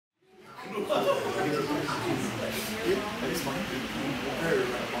Because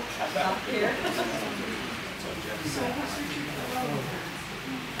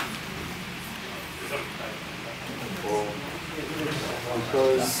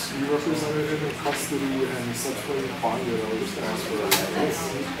you represented him in custody and subsequently bonded, I was just asked for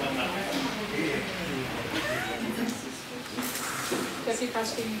Deputy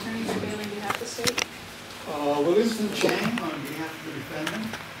Prosecuting Attorney Bailey, on behalf of the state. Williamson Chang. On behalf of the defendant.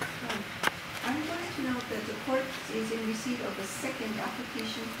 I would like to note that the court is in receipt of a second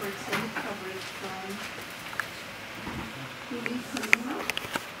application for extended coverage from Kelii,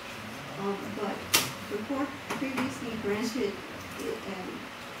 but the court previously granted an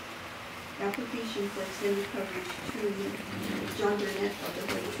application for extended coverage to John Burnett of the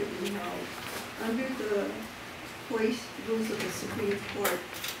Hawaiʻi Tribune Herald. Under the Hawaiʻi rules of the Supreme Court,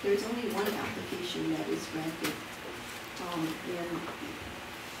 there's only one application that is granted, and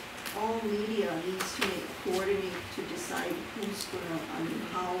all media needs to coordinate to decide who's going to,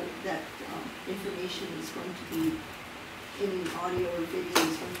 how that information is going to be, any audio or video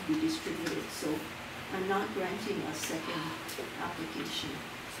is going to be distributed. So I'm not granting a second application.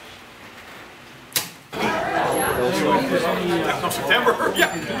 September? Yeah.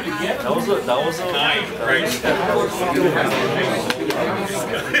 That was a nice, right?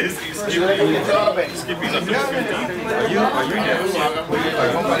 Skippy's up to 15. Are you next?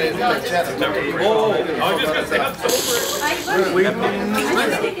 Oh, I was just going to say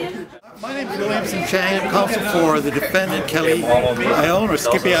My name is Williamson Chang. I'm counsel for the defendant Kelii Ioane, or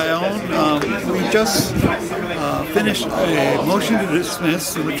Skippy Ioane. We just finished a motion to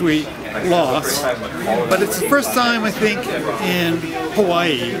dismiss, which we lost. But it's the first time, I think, in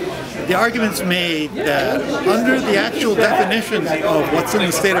Hawaii, the argument's made that under the actual definition of what's in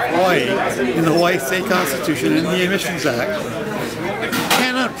the state of Hawaii, in the Hawaii State Constitution and the Admissions Act, you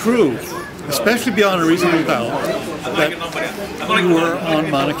cannot prove, especially beyond a reasonable doubt, that you were on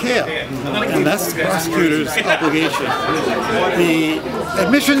Mauna Kea. And that's the prosecutor's obligation. The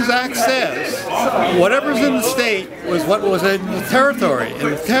Admissions Act says whatever's in the state was what was in the territory.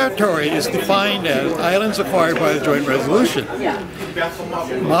 And the territory is defined as islands acquired by the joint resolution.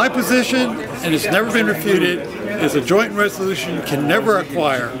 My position, and it's never been refuted, is a joint resolution can never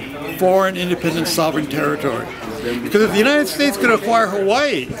acquire foreign independent sovereign territory. Because if the United States could acquire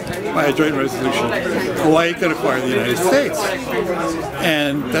Hawaii by a joint resolution, Hawaii could acquire the United States.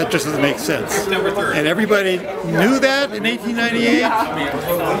 And that just doesn't make sense. And everybody knew that in 1898.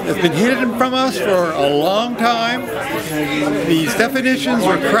 It's been hidden from us for a long time. These definitions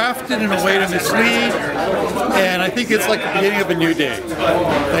were crafted in a way to mislead. And I think it's like the beginning of a new day.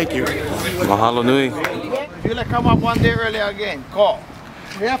 Thank you. Mahalo nui. If you like come up one day earlier again, call.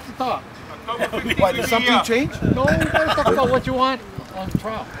 We have to talk. Why, did something change? No, we want to talk about what you want on the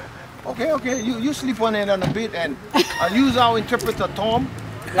trial. Okay, okay. You sleep on it on a bit and use our interpreter, Tom.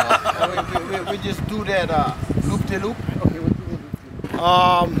 We just do that loop-de-loop.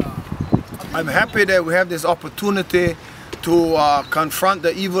 I'm happy that we have this opportunity to confront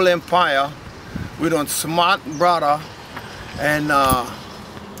the evil empire with a smart brother, and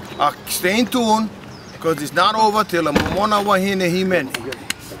stay in tune because it's not over till the Momona Wahine Himeni.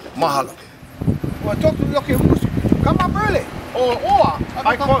 Mahalo. Well, talk to me, okay, come up early. Or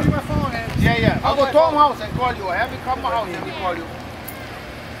I call you. My phone. Yeah. I'll go to Tom's house and call you. Or have you come to my house and call you.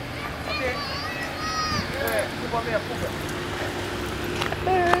 Okay.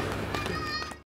 Yeah,